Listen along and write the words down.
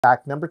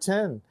Fact number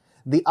 10.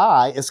 The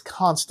eye is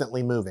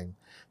constantly moving.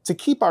 To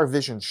keep our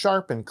vision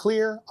sharp and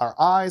clear, our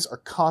eyes are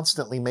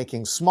constantly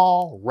making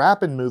small,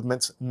 rapid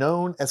movements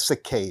known as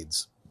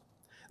saccades.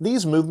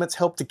 These movements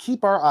help to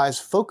keep our eyes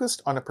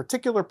focused on a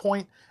particular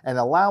point and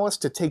allow us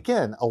to take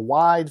in a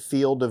wide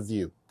field of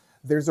view.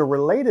 There's a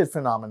related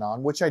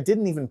phenomenon, which I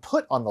didn't even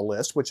put on the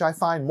list, which I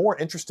find more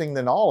interesting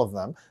than all of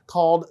them,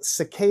 called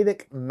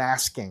saccadic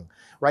masking,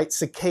 right?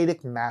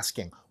 Saccadic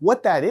masking.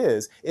 What that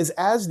is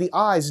as the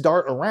eyes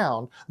dart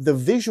around, the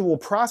visual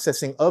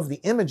processing of the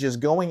images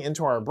going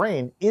into our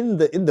brain, in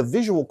the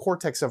visual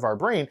cortex of our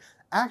brain,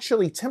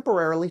 actually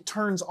temporarily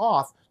turns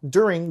off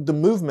during the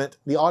movement,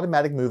 the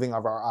automatic movement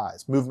of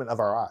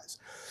our eyes.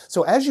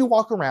 So as you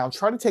walk around,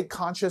 try to take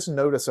conscious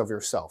notice of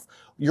yourself.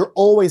 You're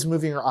always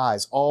moving your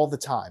eyes all the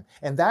time.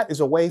 And that is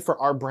a way for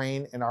our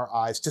brain and our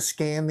eyes to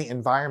scan the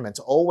environment,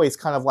 to always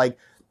kind of like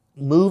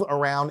move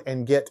around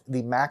and get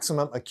the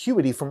maximum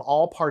acuity from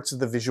all parts of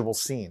the visual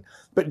scene.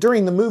 But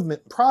during the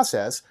movement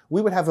process,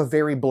 we would have a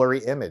very blurry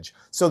image.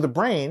 So the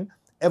brain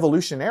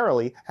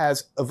evolutionarily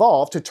has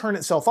evolved to turn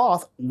itself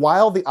off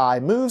while the eye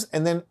moves,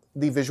 and then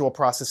the visual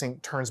processing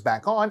turns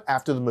back on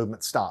after the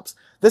movement stops.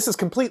 This is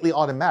completely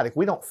automatic.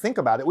 We don't think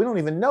about it. We don't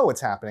even know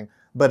it's happening,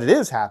 but it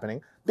is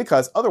happening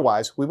because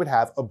otherwise we would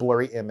have a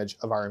blurry image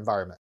of our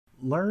environment.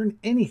 Learn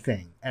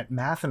anything at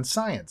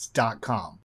mathandscience.com.